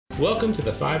Welcome to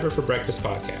the Fiber for Breakfast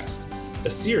podcast, a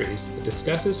series that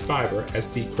discusses fiber as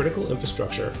the critical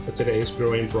infrastructure for today's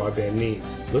growing broadband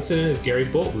needs. Listen in as Gary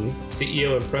Bolton,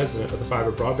 CEO and President of the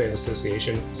Fiber Broadband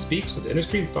Association, speaks with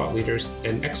industry thought leaders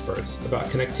and experts about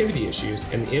connectivity issues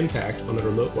and the impact on the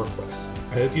remote workplace.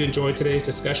 I hope you enjoyed today's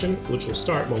discussion, which will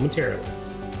start momentarily.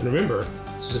 And remember,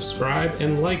 subscribe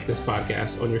and like this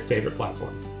podcast on your favorite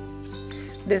platform.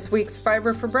 This week's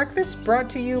Fiber for Breakfast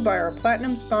brought to you by our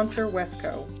platinum sponsor,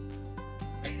 Wesco.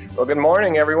 Well, good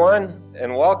morning, everyone,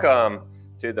 and welcome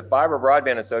to the Fiber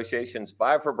Broadband Association's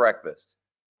Fiber for Breakfast.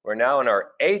 We're now in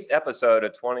our 8th episode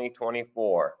of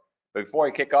 2024. But before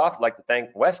we kick off, I'd like to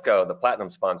thank Wesco, the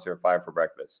platinum sponsor of Fiber for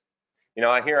Breakfast.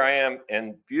 Here I am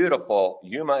in beautiful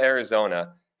Yuma,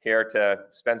 Arizona, here to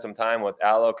spend some time with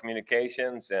Allo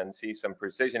Communications and see some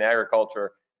precision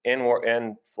agriculture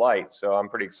in flight. So I'm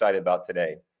pretty excited about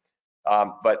today.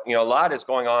 But a lot is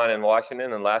going on in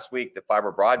Washington, and last week the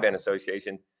Fiber Broadband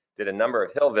Association did a number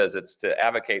of Hill visits to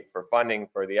advocate for funding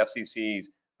for the FCC's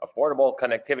Affordable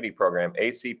Connectivity Program,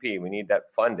 ACP. We need that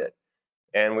funded.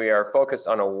 And we are focused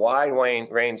on a wide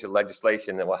range of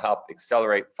legislation that will help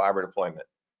accelerate fiber deployment.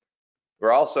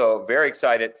 We're also very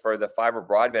excited for the Fiber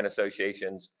Broadband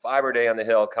Association's Fiber Day on the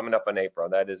Hill coming up in April.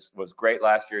 Was great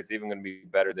last year. It's even going to be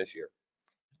better this year.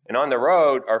 And on the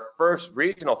road, our first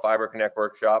regional Fiber Connect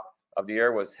workshop of the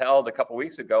year was held a couple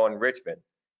weeks ago in Richmond.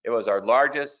 It was our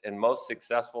largest and most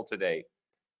successful to date.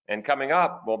 And coming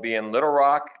up, we'll be in Little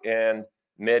Rock in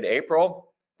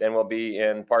mid-April. Then we'll be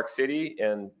in Park City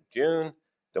in June,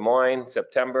 Des Moines,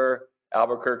 September,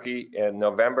 Albuquerque in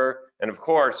November. And of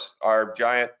course, our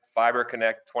giant Fiber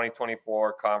Connect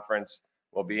 2024 conference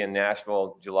will be in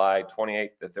Nashville, July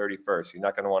 28th to 31st. You're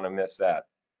not going to want to miss that.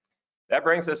 That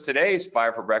brings us today's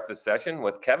Fiber for Breakfast session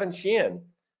with Kevin Sheehan,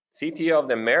 CTO of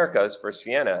the Americas for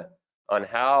Ciena, on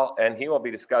how, and he will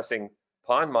be discussing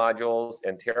PON modules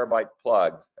and Terabyte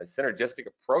plugs, a synergistic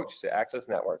approach to access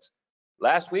networks.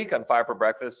 Last week on Fiber for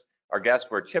Breakfast, our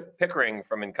guests were Chip Pickering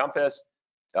from Encompass,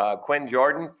 Quinn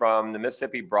Jordan from the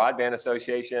Mississippi Broadband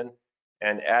Association,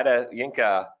 and Ada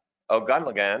Yinka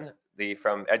Ogunlagan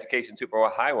from Education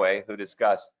Superhighway, who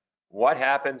discussed what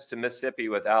happens to Mississippi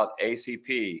without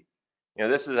ACP.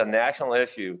 This is a national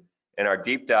issue, and our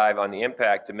deep dive on the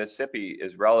impact to Mississippi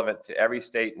is relevant to every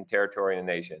state and territory in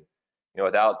the nation.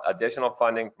 Without additional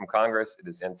funding from Congress, it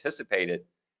is anticipated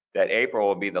that April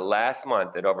will be the last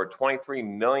month that over 23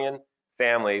 million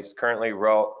families currently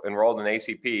enrolled in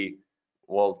ACP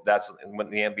that's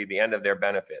be the end of their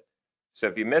benefit. So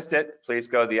if you missed it, please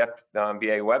go to the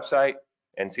FBA website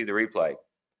and see the replay.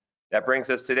 That brings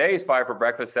us today's Fiber for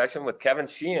Breakfast session with Kevin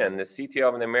Sheehan, the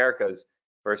CTO of the Americas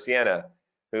for Ciena,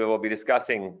 who will be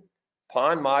discussing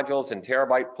PON modules and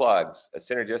Terabyte plugs, a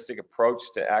synergistic approach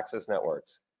to access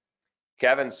networks.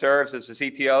 Kevin serves as the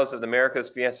CTO of the Americas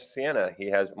for Ciena. He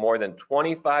has more than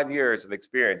 25 years of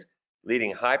experience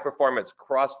leading high-performance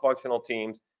cross-functional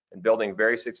teams and building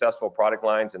very successful product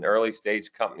lines in early-stage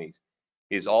companies.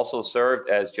 He's also served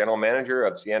as general manager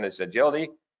of Ciena's Agility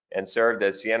and served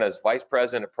as Ciena's vice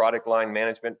president of product line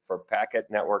management for Packet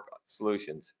Network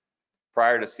Solutions.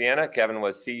 Prior to Ciena, Kevin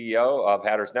was CEO of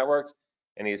Hatters Networks,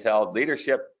 and he's held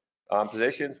leadership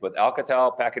positions with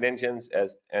Alcatel, Packet Engines,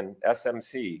 and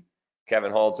SMC.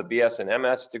 Kevin holds a BS and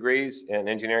MS degrees in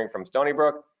engineering from Stony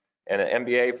Brook and an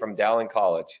MBA from Dowling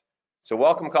College. So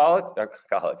welcome,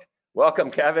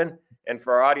 Welcome, Kevin. And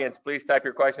for our audience, please type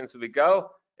your questions as we go,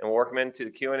 and we'll work them into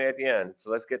the Q&A at the end.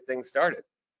 So let's get things started.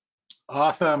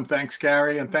 Awesome. Thanks,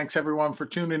 Gary. And thanks, everyone, for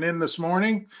tuning in this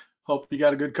morning. Hope you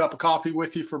got a good cup of coffee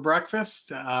with you for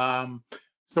breakfast.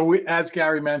 As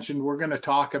Gary mentioned, we're going to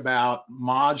talk about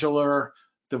modular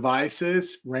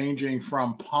devices ranging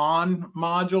from PON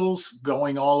modules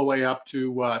going all the way up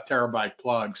to Terabyte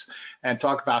plugs, and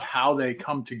talk about how they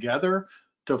come together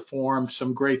to form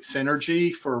some great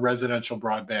synergy for residential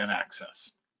broadband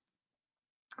access.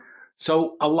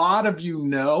 So a lot of you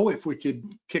know, if we could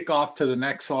kick off to the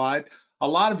next slide, a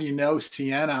lot of you know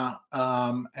Ciena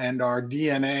and our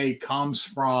DNA comes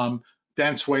from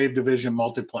dense wave division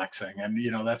multiplexing,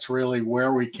 and that's really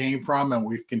where we came from, and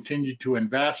we've continued to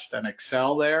invest and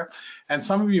excel there. And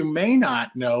some of you may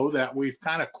not know that we've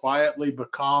kind of quietly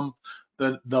become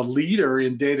the leader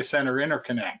in data center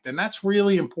interconnect, and that's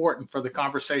really important for the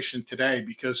conversation today,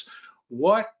 because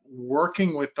what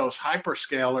working with those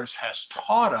hyperscalers has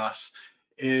taught us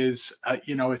is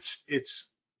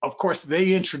it's of course,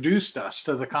 they introduced us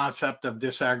to the concept of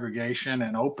disaggregation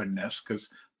and openness, because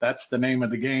that's the name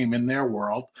of the game in their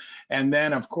world. And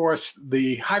then, of course,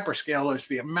 the hyperscalers,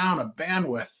 the amount of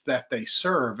bandwidth that they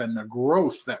serve and the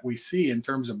growth that we see in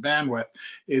terms of bandwidth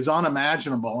is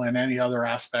unimaginable in any other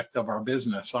aspect of our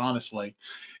business, honestly.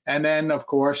 And then, of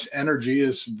course, energy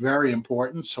is very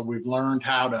important. So we've learned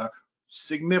how to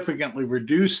significantly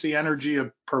reduce the energy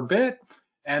per bit,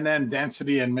 and then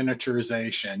density and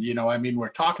miniaturization. I mean, we're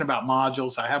talking about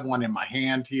modules. I have one in my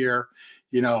hand here.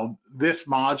 This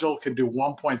module can do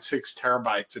 1.6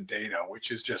 terabytes of data,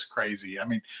 which is just crazy. I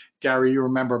mean, Gary, you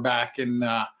remember back in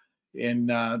the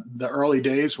early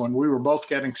days when we were both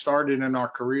getting started in our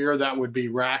career, that would be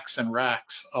racks and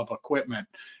racks of equipment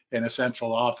in a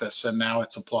central office, and now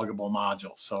it's a pluggable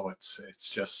module. So it's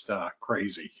just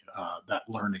crazy, that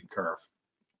learning curve.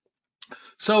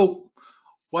 So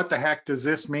what the heck does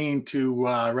this mean to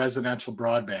residential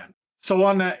broadband? So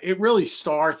it really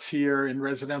starts here in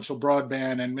residential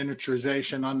broadband and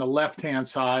miniaturization on the left-hand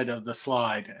side of the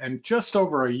slide. And just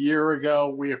over a year ago,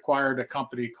 we acquired a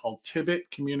company called Terabyte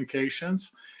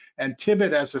Communications. And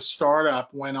Terabyte, as a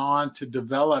startup, went on to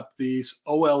develop these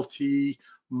OLT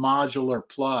modular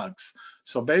plugs.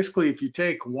 So basically, if you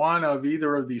take one of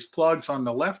either of these plugs on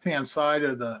the left-hand side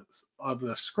of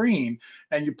the screen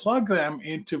and you plug them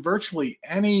into virtually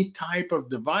any type of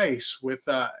device with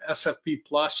a SFP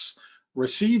plus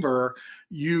receiver,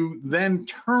 you then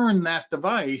turn that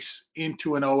device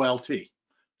into an OLT.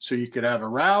 So you could have a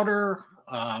router,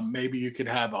 maybe you could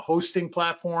have a hosting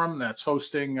platform that's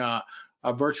hosting a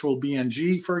virtual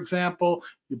BNG, for example.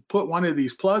 You put one of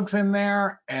these plugs in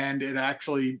there and it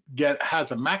actually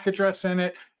has a MAC address in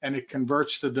it, and it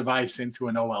converts the device into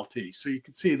an OLT. So you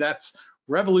can see that's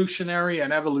revolutionary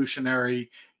and evolutionary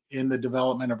in the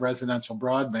development of residential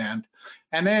broadband.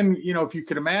 And then, if you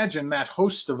could imagine that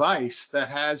host device that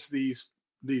has these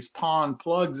PON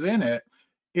plugs in it,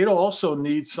 it also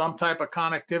needs some type of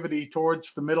connectivity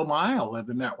towards the middle mile of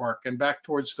the network and back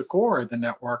towards the core of the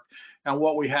network. And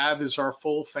what we have is our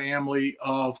full family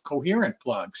of coherent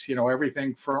plugs,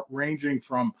 everything ranging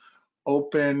from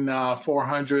open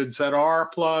 400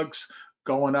 ZR plugs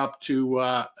going up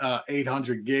to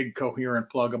 800 gig coherent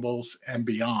pluggables and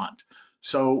beyond.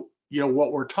 So,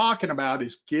 what we're talking about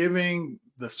is giving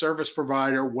the service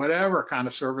provider, whatever kind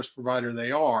of service provider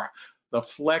they are, the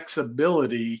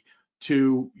flexibility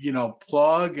to,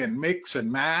 plug and mix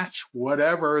and match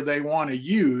whatever they want to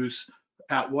use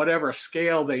at whatever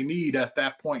scale they need at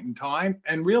that point in time,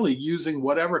 and really using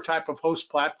whatever type of host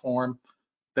platform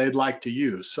they'd like to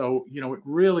use. So, it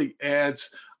really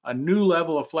adds a new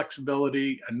level of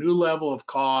flexibility, a new level of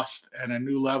cost, and a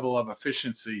new level of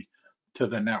efficiency to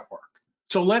the network.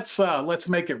 So let's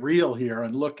make it real here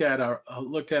and look at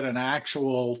an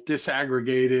actual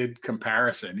disaggregated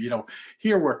comparison.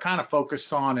 Here we're kind of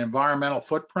focused on environmental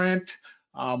footprint,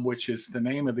 which is the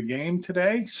name of the game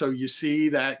today. So you see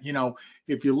that,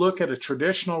 if you look at a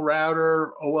traditional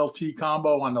router OLT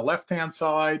combo on the left-hand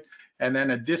side, and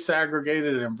then a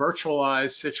disaggregated and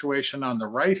virtualized situation on the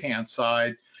right-hand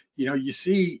side, you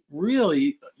see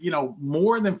really,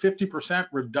 more than 50%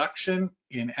 reduction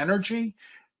in energy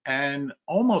and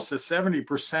almost a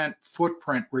 70%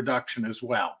 footprint reduction as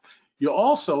well. You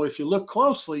also, if you look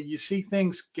closely, you see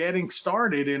things getting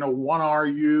started in a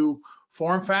 1RU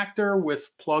form factor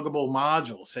with pluggable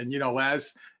modules. And,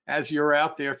 as you're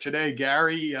out there today,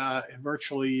 Gary,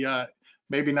 virtually,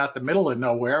 maybe not the middle of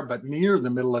nowhere, but near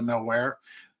the middle of nowhere,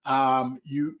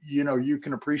 you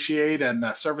can appreciate, and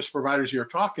the service providers you're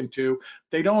talking to,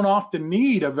 they don't often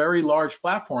need a very large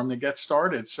platform to get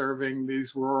started serving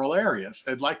these rural areas.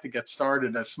 They'd like to get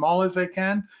started as small as they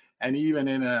can, and even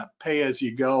in a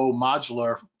pay-as-you-go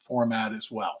modular format as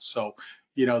well. So,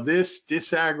 this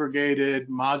disaggregated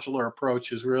modular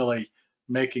approach is really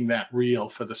making that real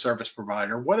for the service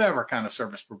provider, whatever kind of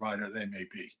service provider they may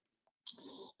be.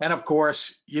 And of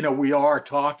course, we are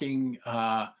talking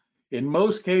in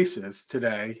most cases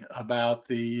today about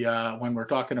when we're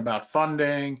talking about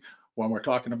funding, when we're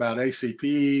talking about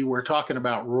ACP, we're talking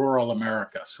about rural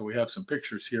America. So we have some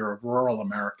pictures here of rural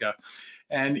America.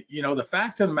 And, the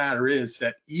fact of the matter is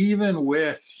that even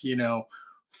with,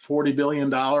 $40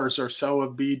 billion or so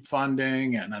of BEAD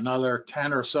funding and another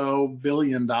 10 or so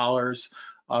billion dollars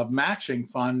of matching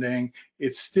funding,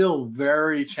 it's still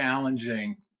very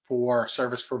challenging for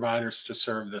service providers to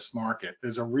serve this market.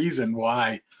 There's a reason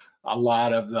why a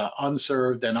lot of the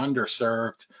unserved and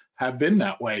underserved have been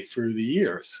that way through the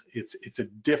years. It's a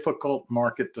difficult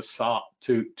market to solve,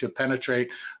 to penetrate,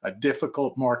 a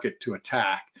difficult market to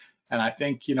attack. And I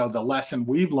think, the lesson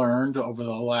we've learned over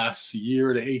the last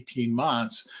year to 18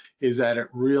 months is that it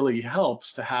really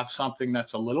helps to have something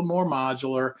that's a little more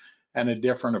modular and a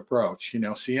different approach.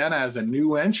 Ciena, as a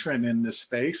new entrant in this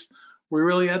space, we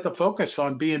really had to focus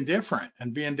on being different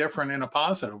and being different in a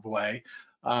positive way,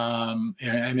 and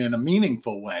in a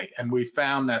meaningful way. And we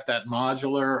found that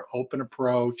modular open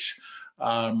approach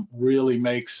really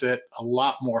makes it a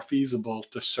lot more feasible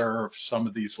to serve some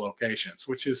of these locations,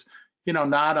 which is,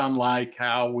 not unlike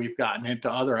how we've gotten into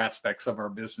other aspects of our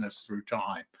business through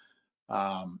time.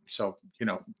 So,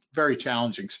 very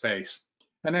challenging space.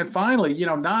 And then finally,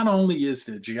 not only is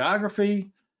the geography,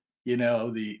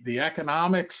 the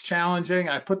economics challenging.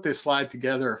 I put this slide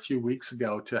together a few weeks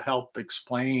ago to help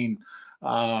explain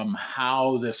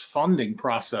how this funding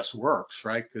process works,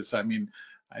 right? Because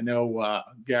I know,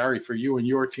 Gary, for you and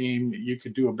your team, you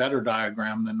could do a better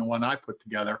diagram than the one I put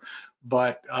together.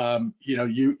 But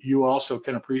you also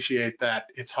can appreciate that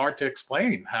it's hard to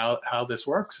explain how this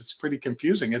works. It's pretty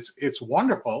confusing. It's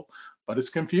wonderful, but it's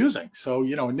confusing. So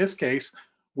in this case,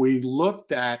 we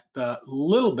looked at a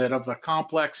little bit of the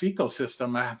complex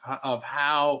ecosystem of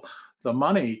how the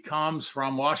money comes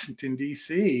from Washington,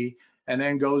 D.C., and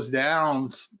then goes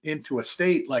down into a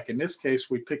state. Like in this case,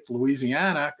 we picked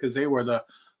Louisiana because they were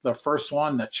the first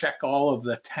one to check all of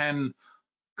the 10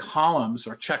 columns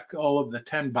or check all of the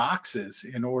 10 boxes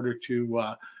in order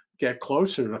to get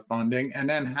closer to funding, and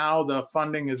then how the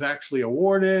funding is actually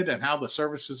awarded and how the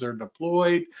services are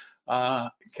deployed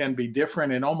can be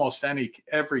different in almost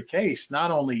every case,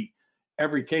 not only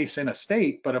every case in a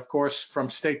state, but of course from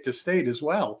state to state as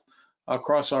well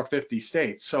across our 50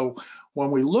 states. So when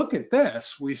we look at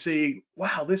this, we see,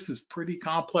 wow, this is pretty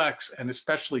complex, and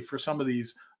especially for some of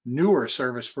these newer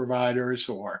service providers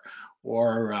or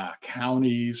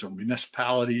counties or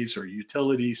municipalities or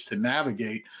utilities to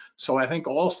navigate. So I think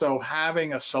also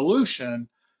having a solution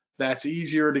that's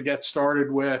easier to get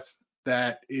started with,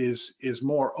 that is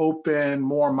more open,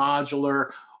 more modular,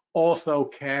 also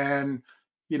can,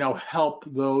 help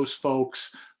those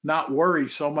folks not worry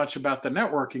so much about the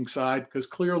networking side, because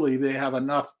clearly they have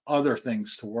enough other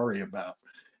things to worry about.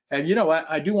 And,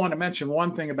 I do want to mention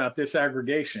one thing about this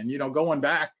aggregation, going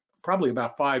back probably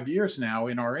about 5 years now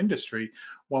in our industry,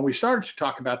 when we started to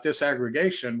talk about this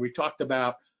aggregation, we talked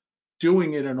about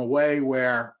doing it in a way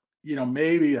where,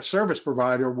 maybe a service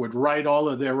provider would write all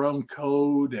of their own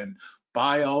code and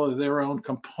buy all of their own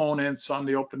components on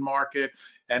the open market,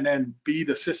 and then be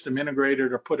the system integrator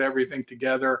to put everything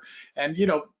together. And,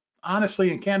 honestly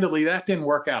and candidly, that didn't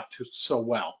work out so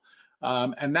well.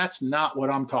 And that's not what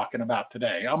I'm talking about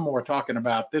today. I'm more talking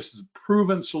about this is a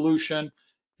proven solution.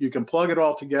 You can plug it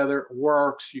all together, it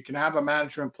works. You can have a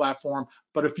management platform.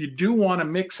 But if you do want to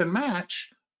mix and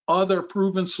match other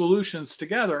proven solutions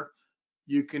together,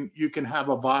 you can have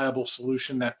a viable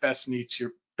solution that best meets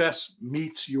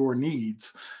your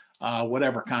needs,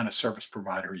 whatever kind of service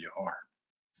provider you are.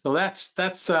 So that's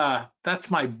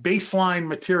my baseline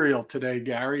material today,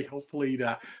 Gary. Hopefully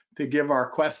to give our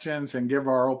questions and give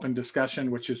our open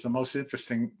discussion, which is the most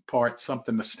interesting part,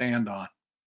 something to stand on.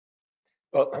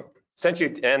 Well, since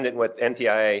you ended with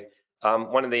NTIA,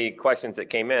 one of the questions that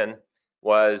came in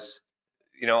was,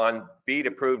 on BEAD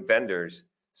approved vendors.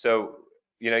 So,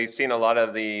 you've seen a lot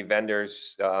of the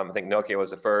vendors. I think Nokia was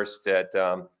the first that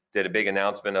did a big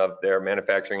announcement of their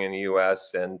manufacturing in the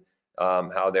U.S. and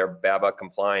how they're BABA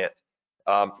compliant.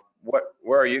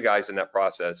 Where are you guys in that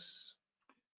process?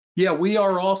 Yeah, we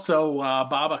are also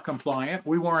BABA compliant.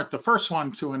 We weren't the first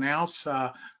one to announce.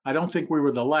 I don't think we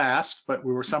were the last, but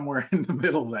we were somewhere in the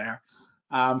middle there.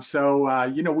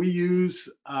 We use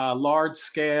large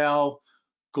scale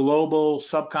global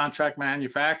subcontract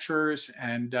manufacturers,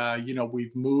 and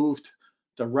we've moved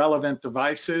the relevant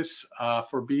devices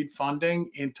for BEAD funding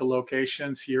into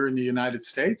locations here in the United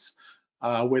States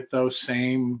with those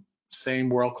same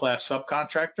world-class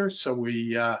subcontractors. So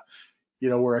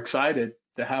we're excited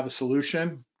to have a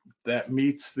solution that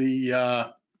meets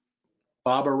the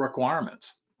BABA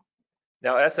requirements.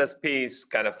 Now SSPs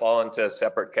kind of fall into a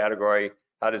separate category.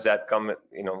 How does that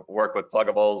work with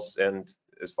pluggables, and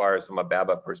as far as from a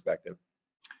BABA perspective?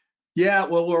 Yeah,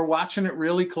 well, we're watching it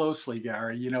really closely,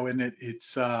 Gary. And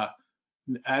it's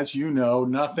as you know,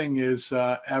 nothing is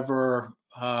ever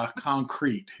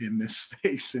concrete in this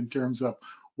space in terms of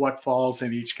what falls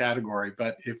in each category.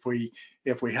 But if we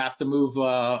have to move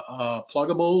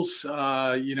pluggables,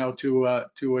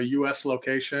 to a U.S.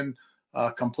 location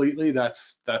completely,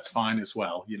 that's fine as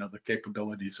well. The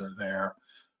capabilities are there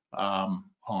on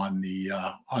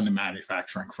the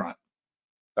manufacturing front.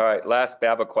 All right, last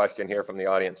BABA question here from the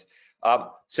audience.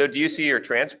 So do you see your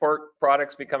transport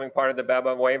products becoming part of the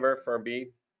BABA waiver for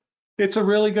BEAD? It's a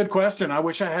really good question. I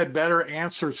wish I had better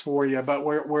answers for you, but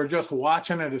we're just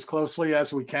watching it as closely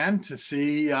as we can to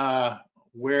see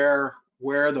where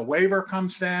the waiver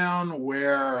comes down,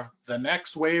 where the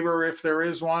next waiver, if there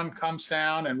is one, comes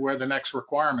down, and where the next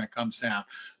requirement comes down.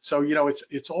 So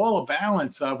it's all a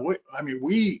balance of. I mean,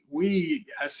 we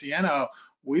as Ciena,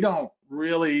 we don't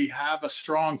really have a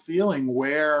strong feeling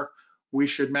where we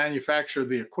should manufacture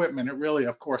the equipment. It really,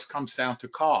 of course, comes down to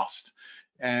cost.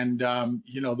 And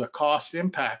the cost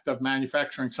impact of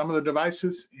manufacturing some of the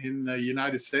devices in the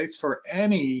United States for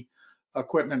any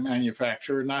equipment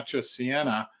manufacturer, not just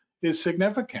Ciena, is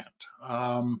significant.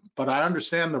 But I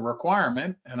understand the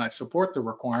requirement, and I support the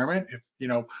requirement. If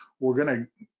we're going to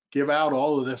give out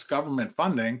all of this government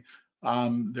funding,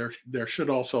 there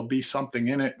should also be something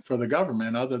in it for the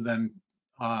government other than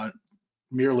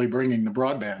merely bringing the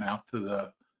broadband out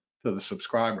to the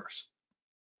subscribers.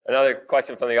 Another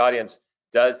question from the audience.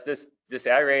 Does this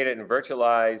disaggregated and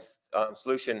virtualized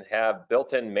solution have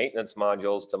built-in maintenance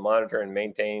modules to monitor and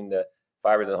maintain the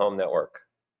fiber to the home network?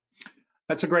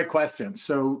 That's a great question.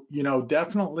 So,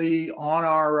 definitely on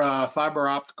our fiber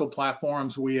optical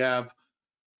platforms, we have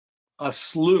a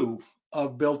slew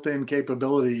of built-in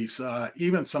capabilities,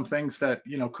 even some things that,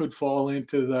 could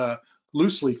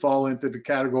loosely fall into the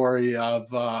category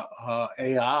of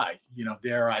AI,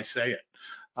 dare I say it.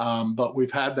 But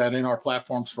we've had that in our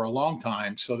platforms for a long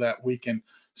time so that we can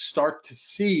start to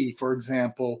see, for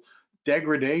example,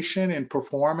 degradation in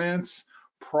performance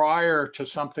prior to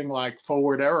something like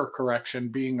forward error correction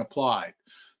being applied.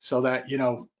 So that,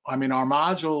 our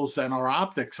modules and our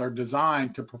optics are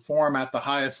designed to perform at the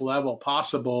highest level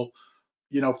possible,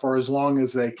 for as long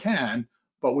as they can.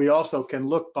 But we also can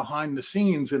look behind the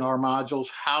scenes in our modules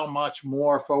how much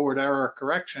more forward error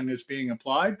correction is being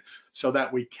applied so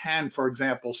that we can, for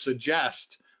example,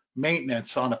 suggest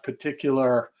maintenance on a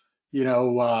particular,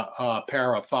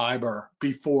 pair of fiber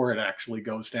before it actually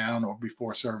goes down or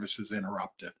before service is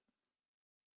interrupted.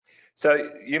 So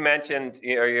you mentioned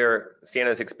your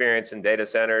Ciena's experience in data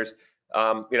centers.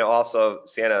 Also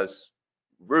Ciena's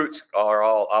roots are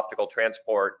all optical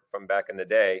transport from back in the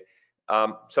day.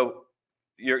 So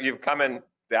you've come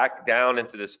back down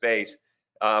into the space.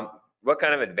 What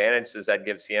kind of advantage does that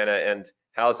give Ciena, and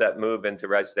how's that move into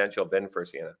residential been for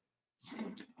Ciena?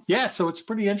 Yeah, so it's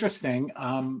pretty interesting.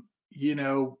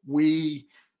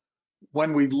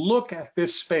 When we look at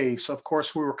this space, of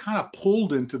course, we were kind of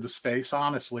pulled into the space,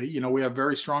 honestly. We have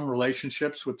very strong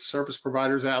relationships with service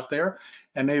providers out there,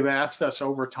 and they've asked us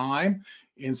over time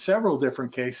in several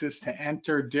different cases to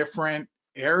enter different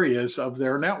areas of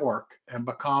their network and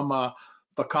become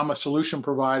a solution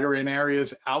provider in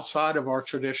areas outside of our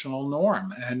traditional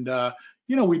norm. And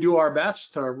we do our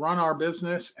best to run our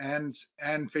business and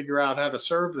figure out how to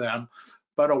serve them.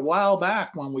 But a while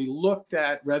back, when we looked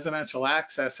at residential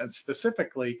access and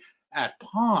specifically at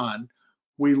PON,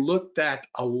 we looked at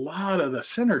a lot of the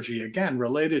synergy, again,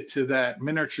 related to that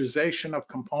miniaturization of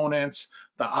components,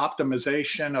 the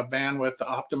optimization of bandwidth, the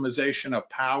optimization of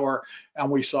power,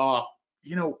 and we saw,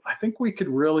 I think we could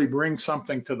really bring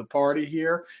something to the party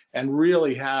here and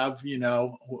really have,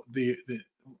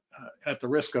 at the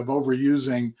risk of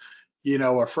overusing,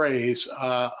 a phrase,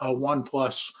 a 1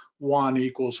 +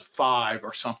 1 = 5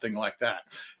 or something like that.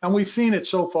 And we've seen it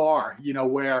so far,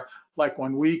 where like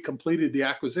when we completed the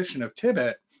acquisition of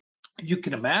Tibit, you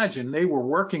can imagine they were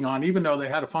working on, even though they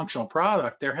had a functional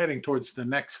product, they're heading towards the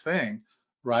next thing,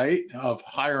 right, of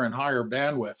higher and higher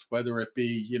bandwidth, whether it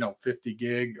be, 50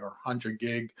 gig or 100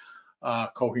 gig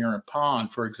coherent PON,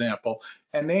 for example.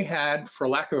 And they had, for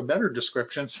lack of a better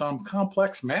description, some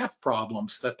complex math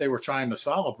problems that they were trying to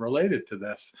solve related to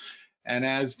this. And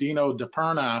as Dino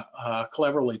DePerna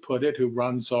cleverly put it, who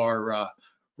runs our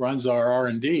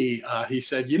R&D, he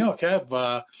said,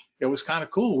 Kev, it was kind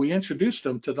of cool. We introduced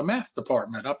them to the math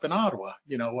department up in Ottawa,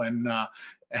 and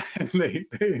they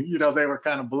were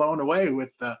kind of blown away with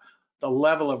the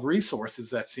level of resources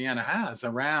that Ciena has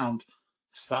around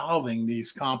solving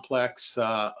these complex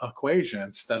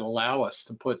equations that allow us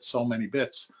to put so many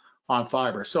bits on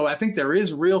fiber. So I think there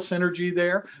is real synergy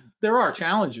there. There are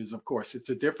challenges, of course. It's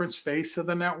a different space of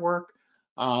the network.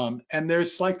 And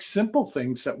there's like simple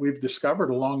things that we've discovered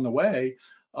along the way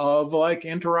of like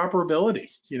interoperability,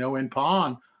 in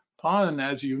PON,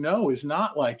 as you know, is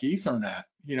not like Ethernet,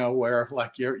 where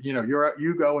like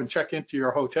you go and check into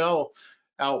your hotel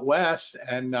out west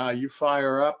and you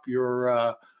fire up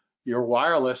your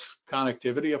wireless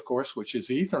connectivity, of course, which is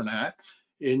Ethernet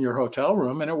in your hotel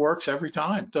room, and it works every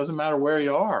time. Doesn't matter where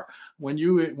you are. When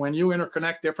you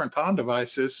interconnect different PON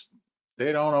devices,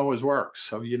 they don't always work.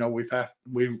 So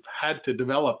we've had to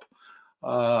develop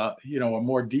a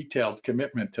more detailed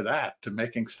commitment to that, to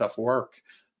making stuff work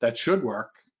that should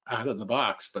work out of the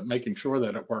box, but making sure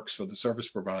that it works for the service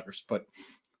providers. But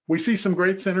we see some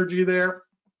great synergy there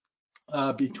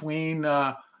between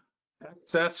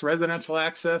access, residential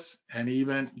access, and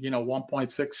even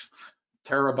 1.6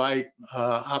 terabyte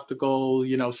optical,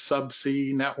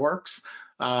 subsea networks.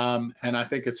 And I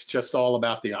think it's just all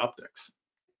about the optics.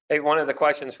 Hey, one of the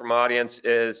questions from audience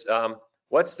is,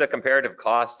 what's the comparative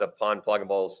cost of PON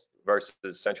pluggables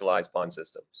versus centralized PON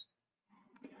systems?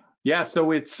 Yeah,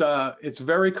 so it's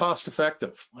very cost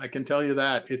effective. I can tell you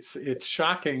that. It's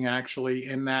shocking actually,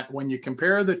 in that when you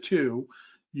compare the two,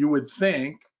 you would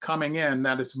think coming in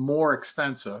that it's more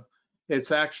expensive.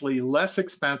 It's actually less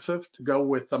expensive to go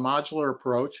with the modular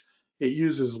approach. It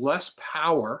uses less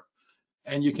power,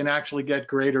 and you can actually get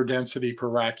greater density per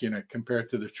rack unit compared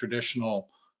to the traditional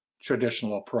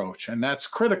approach. And that's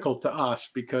critical to us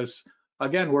because,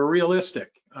 again, we're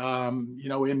realistic.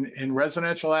 In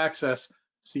residential access,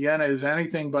 Ciena is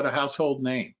anything but a household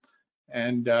name.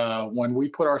 And when we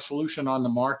put our solution on the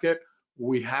market,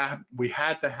 we had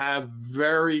to have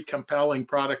very compelling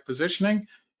product positioning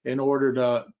in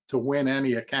order to win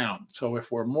any account. So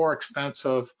if we're more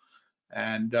expensive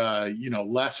and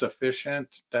less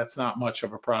efficient, that's not much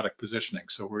of a product positioning.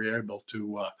 So we're able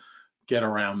to get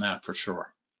around that for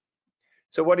sure.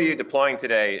 So what are you deploying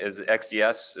today? Is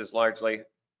XGS is largely?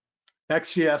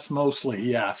 XGS mostly,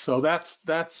 yeah. So that's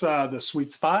the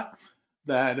sweet spot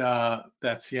that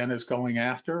Ciena is going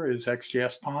after, is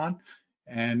XGS PON,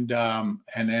 and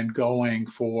then going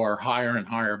for higher and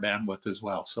higher bandwidth as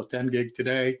well. So 10 gig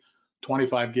today,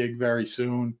 25 gig very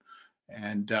soon,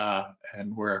 and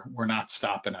we're not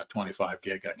stopping at 25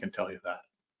 gig. I can tell you that.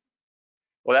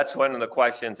 Well, that's one of the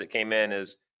questions that came in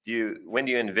is, when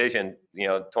do you envision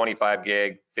 25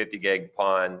 gig, 50 gig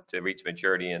PON to reach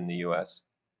maturity in the U.S.?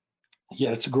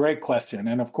 Yeah, it's a great question.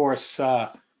 And of course,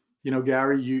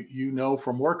 Gary, you know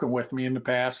from working with me in the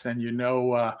past, and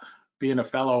being a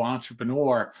fellow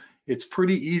entrepreneur, it's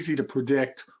pretty easy to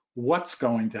predict what's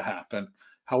going to happen.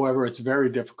 However, it's very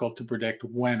difficult to predict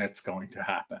when it's going to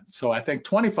happen. So I think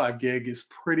 25 gig is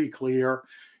pretty clear,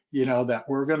 that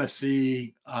we're going to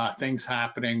see things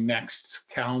happening next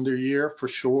calendar year for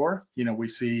sure. We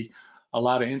see a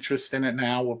lot of interest in it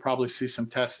now. We'll probably see some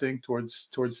testing towards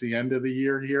the end of the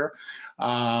year here,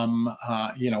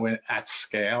 at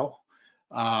scale,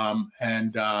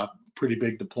 and pretty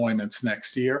big deployments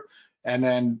next year. And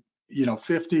then,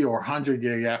 50 or 100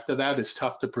 gig after that is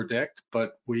tough to predict,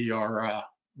 but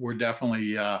we're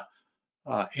definitely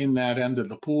in that end of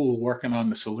the pool working on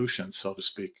the solution, so to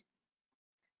speak.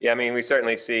 Yeah, I mean, we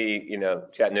certainly see,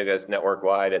 Chattanooga's network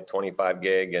wide at 25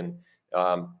 gig, and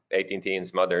AT&T and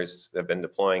some others have been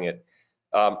deploying it.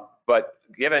 But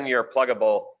given your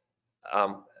pluggable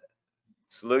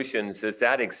solutions, does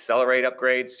that accelerate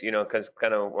upgrades? Because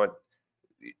kind of what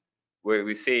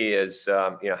we see is,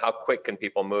 how quick can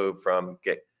people move from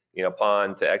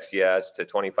PON to XGS to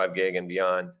 25 gig and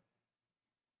beyond?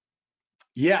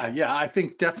 Yeah, I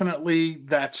think definitely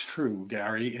that's true,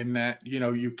 Gary, in that,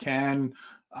 you can,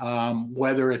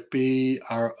 whether it be,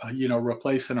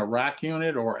 replacing a rack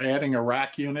unit or adding a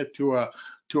rack unit to a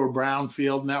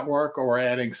brownfield network, or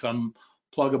adding some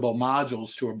pluggable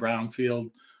modules to a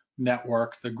brownfield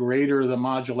network, the greater the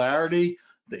modularity,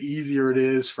 the easier it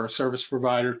is for a service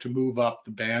provider to move up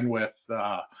the bandwidth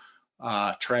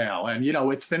trail. And,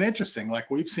 it's been interesting.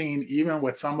 Like we've seen, even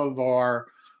with some of our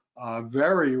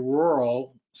very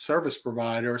rural service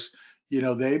providers,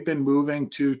 they've been moving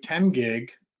to 10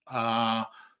 gig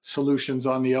solutions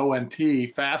on the ONT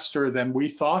faster than we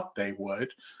thought they would.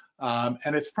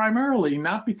 And it's primarily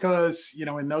not because,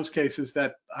 in those cases,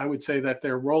 that I would say that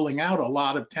they're rolling out a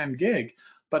lot of 10 gig,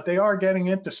 but they are getting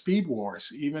into speed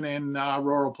wars, even in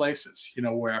rural places,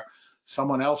 where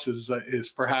someone else is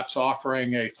perhaps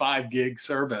offering a 5 gig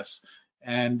service.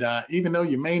 And even though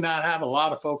you may not have a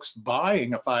lot of folks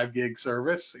buying a 5 gig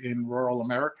service in rural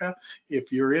America,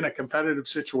 if you're in a competitive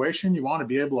situation, you want to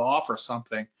be able to offer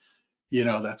something,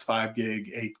 that's 5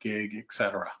 gig, 8 gig, et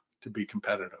cetera, to be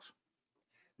competitive.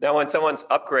 Now, when someone's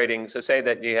upgrading, so say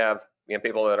that you have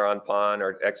people that are on PON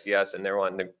or XGS and they're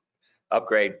wanting to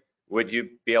upgrade, would you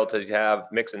be able to have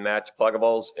mix and match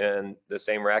pluggables in the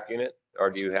same rack unit, or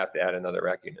do you have to add another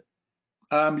rack unit?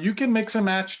 You can mix and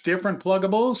match different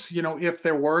pluggables, if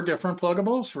there were different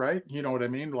pluggables, right? You know what I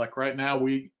mean? Like right now,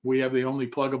 we have the only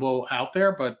pluggable out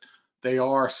there, but they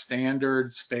are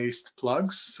standard spaced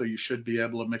plugs, so you should be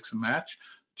able to mix and match,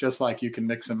 just like you can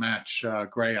mix and match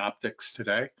gray optics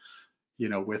today,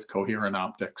 with coherent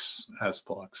optics as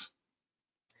plugs.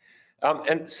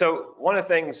 And so one of the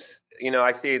things,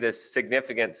 I see this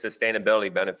significant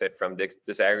sustainability benefit from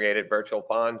disaggregated virtual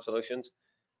PON solutions.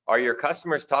 Are your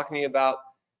customers talking to you about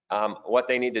what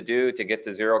they need to do to get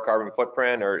to zero carbon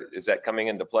footprint, or is that coming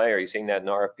into play? Are you seeing that in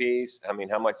RFPs? I mean,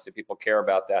 how much do people care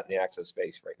about that in the access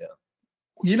space right now?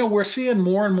 We're seeing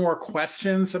more and more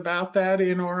questions about that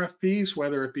in RFPs,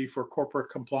 whether it be for corporate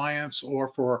compliance or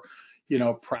for,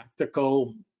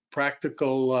 practical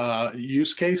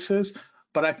use cases.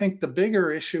 But I think the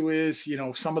bigger issue is,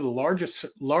 some of the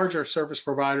larger service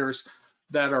providers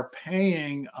that are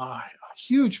paying a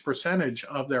huge percentage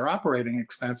of their operating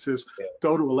expenses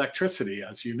go to electricity,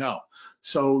 as you know.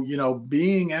 So,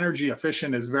 being energy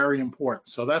efficient is very important.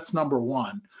 So that's number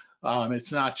one.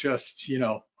 It's not just,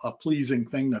 a pleasing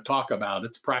thing to talk about.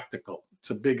 It's practical.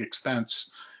 It's a big expense,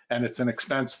 and it's an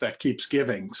expense that keeps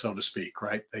giving, so to speak,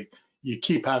 right? You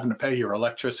keep having to pay your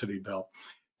electricity bill.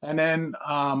 And then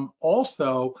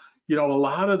also, a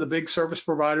lot of the big service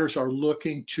providers are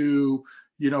looking to,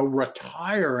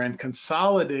 retire and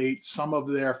consolidate some of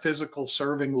their physical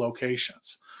serving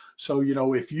locations. So,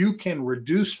 if you can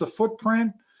reduce the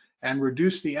footprint and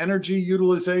reduce the energy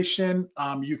utilization,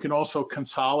 you can also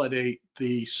consolidate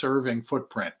the serving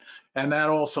footprint. And that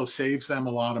also saves them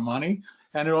a lot of money.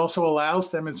 And it also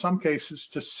allows them in some cases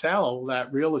to sell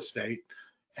that real estate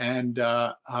and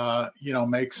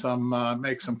make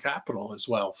some capital as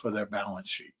well for their balance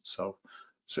sheet. So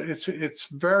it's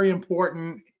very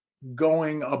important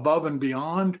going above and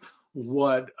beyond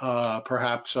what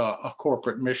perhaps a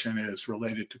corporate mission is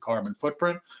related to carbon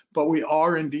footprint, but we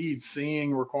are indeed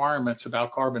seeing requirements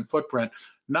about carbon footprint,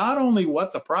 not only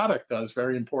what the product does,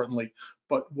 very importantly,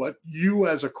 but what you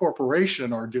as a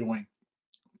corporation are doing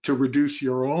to reduce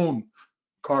your own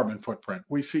carbon footprint.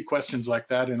 We see questions like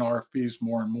that in RFPs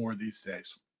more and more these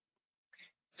days.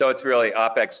 So it's really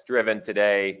OpEx driven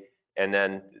today, and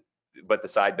then but the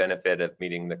side benefit of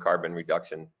meeting the carbon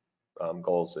reduction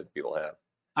goals that people have.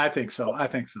 I think so.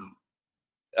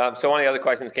 So one of the other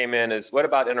questions came in is, what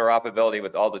about interoperability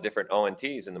with all the different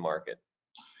ONTs in the market?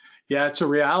 Yeah, it's a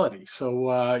reality. So,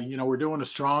 we're doing a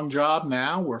strong job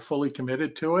now. We're fully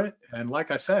committed to it. And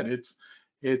like I said,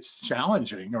 it's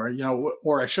challenging,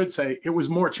 or I should say it was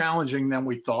more challenging than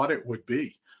we thought it would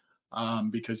be,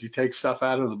 because you take stuff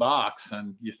out of the box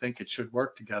and you think it should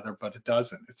work together, but it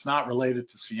doesn't. It's not related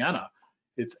to Sienna.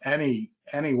 It's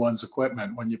anyone's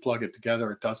equipment. When you plug it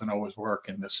together, it doesn't always work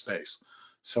in this space.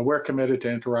 So we're committed to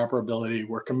interoperability.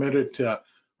 We're committed to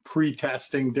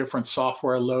pre-testing different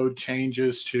software load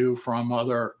changes too from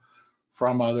other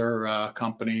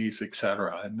companies, et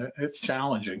cetera. And it's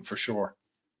challenging for sure.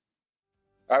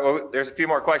 All right, well, there's a few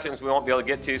more questions we won't be able to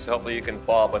get to, so hopefully you can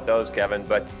follow up with those, Kevin.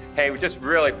 But hey, we just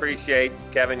really appreciate,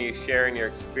 Kevin, you sharing your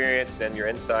experience and your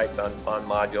insights on PON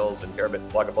modules and terabit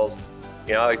pluggables.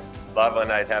 I always love when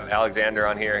I'd have Alexander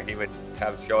on here. He would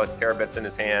show us terabits in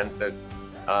his hand. Says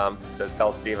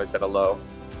tell Steve I said hello.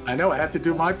 I know, I had to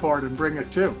do my part and bring it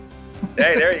too.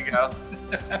 Hey, there you go.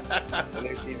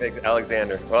 Steve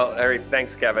Alexander. Well,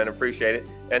 thanks, Kevin. Appreciate it.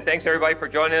 And thanks everybody for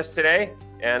joining us today.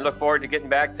 And look forward to getting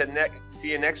back to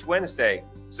see you next Wednesday.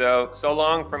 So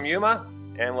long from Yuma,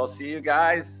 and we'll see you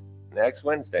guys next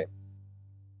Wednesday.